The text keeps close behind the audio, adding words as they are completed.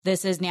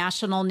This is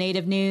National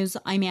Native News.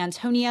 I'm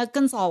Antonia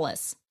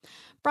Gonzalez.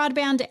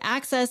 Broadband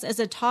access is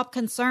a top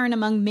concern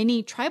among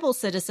many tribal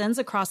citizens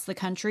across the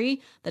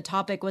country. The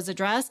topic was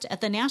addressed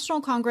at the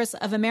National Congress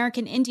of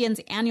American Indians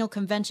annual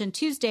convention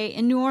Tuesday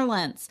in New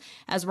Orleans.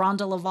 As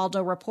Rhonda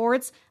Lavaldo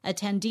reports,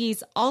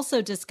 attendees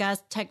also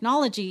discussed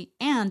technology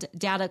and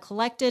data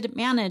collected,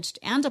 managed,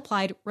 and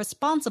applied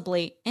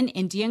responsibly in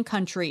Indian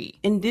country.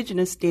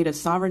 Indigenous data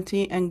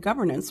sovereignty and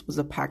governance was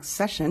a packed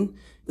session.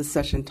 The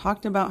session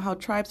talked about how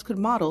tribes could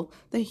model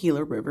the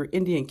Gila River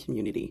Indian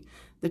community.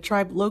 The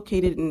tribe,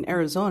 located in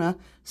Arizona,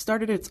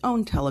 started its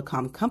own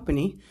telecom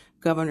company.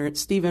 Governor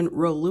Stephen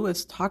Roe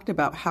Lewis talked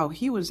about how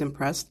he was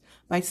impressed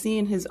by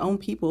seeing his own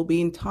people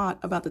being taught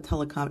about the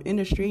telecom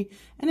industry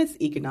and its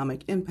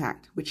economic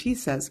impact, which he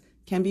says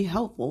can be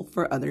helpful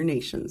for other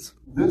nations.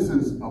 This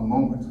is a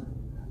moment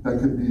that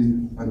could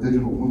be a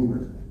digital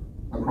movement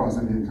across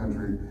Indian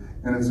country,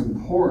 and it's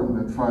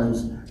important that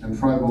tribes and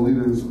tribal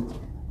leaders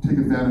take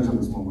advantage of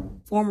this moment.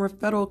 Former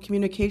Federal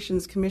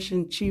Communications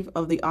Commission Chief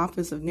of the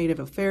Office of Native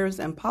Affairs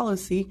and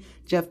Policy,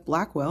 Jeff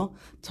Blackwell,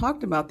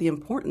 talked about the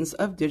importance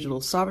of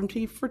digital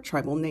sovereignty for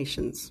tribal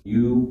nations.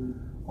 You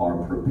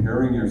are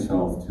preparing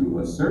yourself to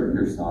assert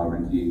your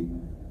sovereignty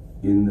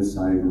in the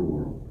cyber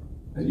world,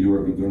 that you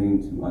are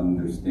beginning to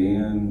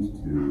understand,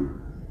 to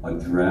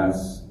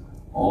address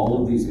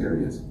all of these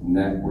areas: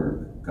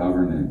 network,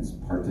 governance,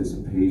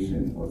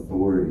 participation,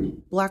 authority.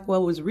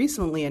 Blackwell was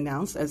recently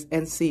announced as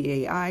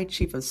NCAI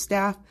Chief of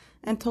Staff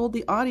and told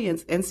the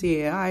audience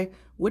NCAI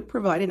would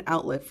provide an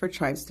outlet for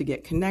tribes to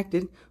get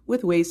connected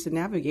with ways to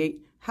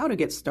navigate how to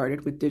get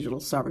started with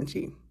digital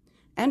sovereignty.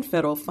 And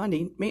federal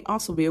funding may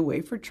also be a way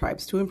for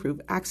tribes to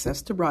improve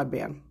access to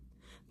broadband.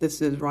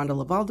 This is Rhonda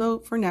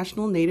Lavaldo for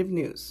National Native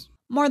News.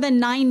 More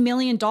than $9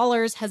 million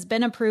has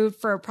been approved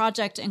for a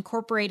project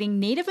incorporating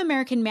Native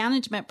American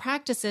management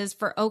practices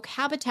for oak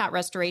habitat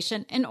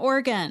restoration in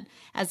Oregon.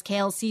 As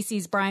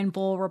KLCC's Brian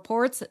Bull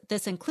reports,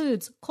 this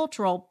includes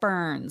cultural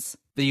burns.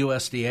 The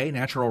USDA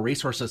Natural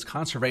Resources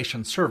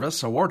Conservation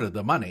Service awarded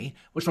the money,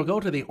 which will go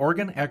to the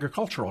Oregon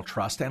Agricultural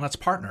Trust and its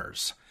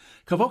partners.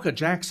 Kavoka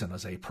Jackson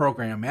is a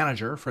program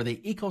manager for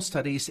the Eco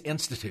Studies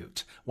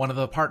Institute, one of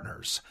the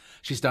partners.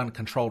 She's done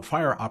controlled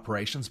fire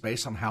operations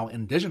based on how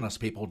indigenous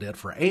people did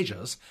for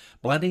ages,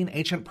 blending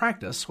ancient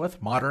practice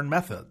with modern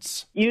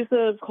methods. Use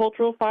of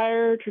cultural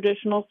fire,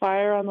 traditional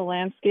fire on the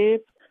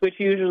landscape, which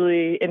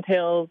usually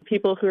entails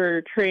people who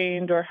are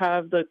trained or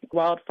have the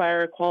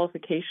wildfire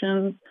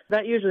qualifications.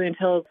 That usually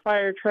entails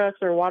fire trucks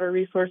or water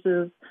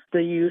resources,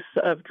 the use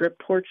of drip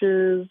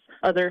torches,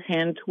 other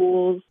hand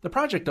tools. The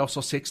project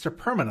also seeks to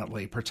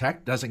permanently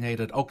protect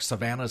designated oak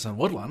savannas and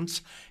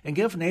woodlands and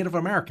give Native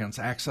Americans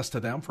access to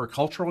them for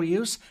cultural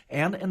use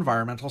and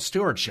environmental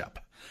stewardship.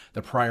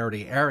 The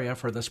priority area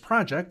for this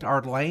project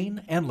are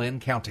Lane and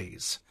Lynn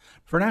counties.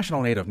 For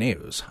National Native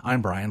News,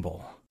 I'm Brian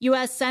Bull.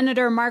 U.S.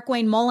 Senator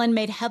Markwayne Mullin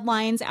made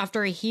headlines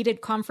after a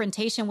heated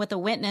confrontation with a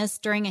witness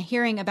during a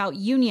hearing about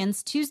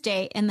unions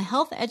Tuesday in the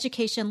Health,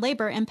 Education,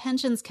 Labor, and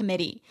Pensions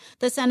Committee.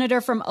 The senator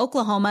from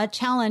Oklahoma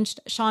challenged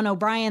Sean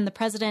O'Brien, the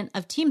president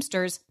of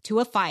Teamsters, to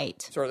a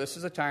fight. Sir, this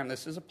is a time,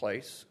 this is a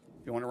place.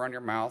 If you want to run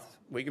your mouth,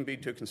 we can be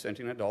two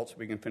consenting adults.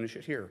 We can finish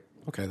it here.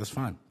 Okay, that's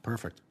fine.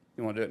 Perfect.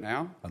 You want to do it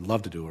now? I'd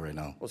love to do it right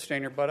now. Well,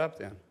 stand your butt up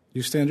then.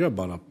 You stand your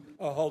butt up.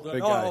 Oh, hold on.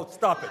 Oh,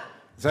 stop it.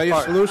 Is that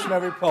your solution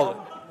every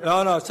problem?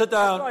 No, sit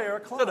down.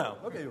 Sit down.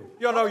 Okay.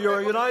 You're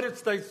a United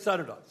States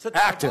Senator. Sit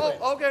down. Active.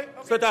 Oh, okay.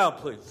 Sit down,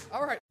 please.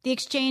 All right. The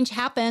exchange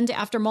happened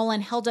after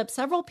Mullin held up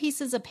several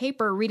pieces of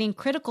paper reading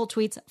critical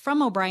tweets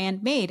from O'Brien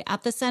made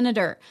at the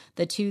senator.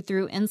 The two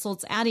threw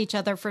insults at each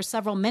other for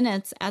several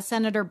minutes as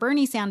Senator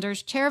Bernie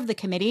Sanders, chair of the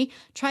committee,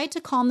 tried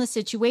to calm the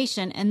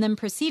situation and then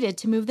proceeded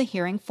to move the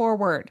hearing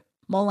forward.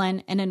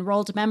 Mullin, an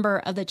enrolled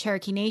member of the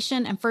Cherokee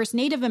Nation and first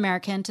Native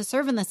American to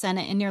serve in the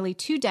Senate in nearly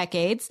 2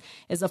 decades,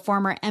 is a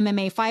former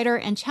MMA fighter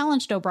and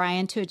challenged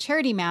O'Brien to a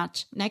charity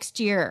match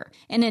next year.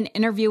 In an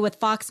interview with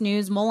Fox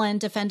News, Mullin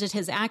defended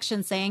his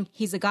action, saying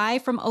he's a guy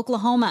from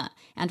Oklahoma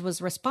and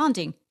was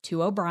responding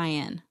to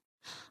O'Brien.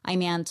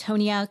 I'm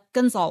Antonia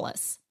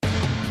Gonzalez.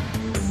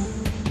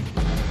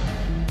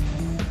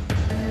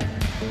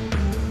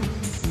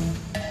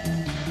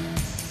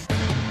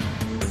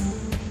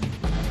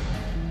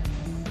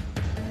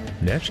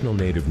 National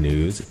Native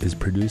News is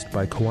produced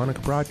by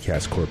Koahnic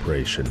Broadcast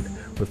Corporation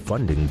with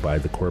funding by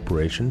the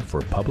Corporation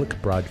for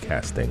Public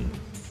Broadcasting.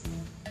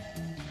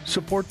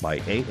 Support by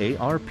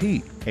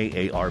AARP.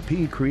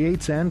 AARP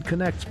creates and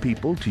connects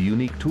people to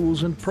unique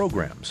tools and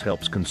programs,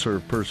 helps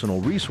conserve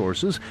personal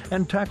resources,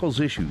 and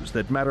tackles issues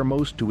that matter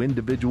most to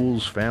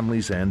individuals,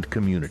 families, and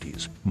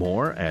communities.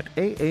 More at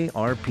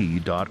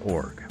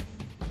aarp.org.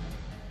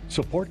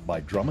 Support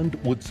by Drummond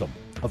Woodsum,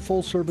 a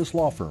full-service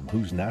law firm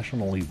whose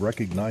nationally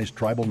recognized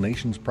tribal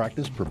nations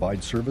practice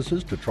provides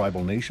services to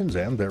tribal nations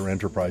and their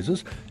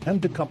enterprises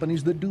and to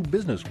companies that do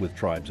business with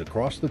tribes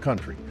across the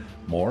country.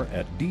 More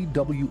at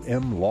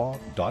dwmlaw.com.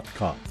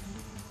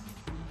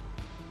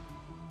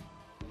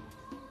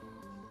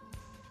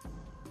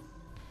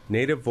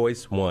 Native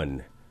Voice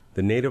One,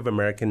 the Native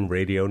American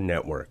Radio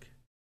Network.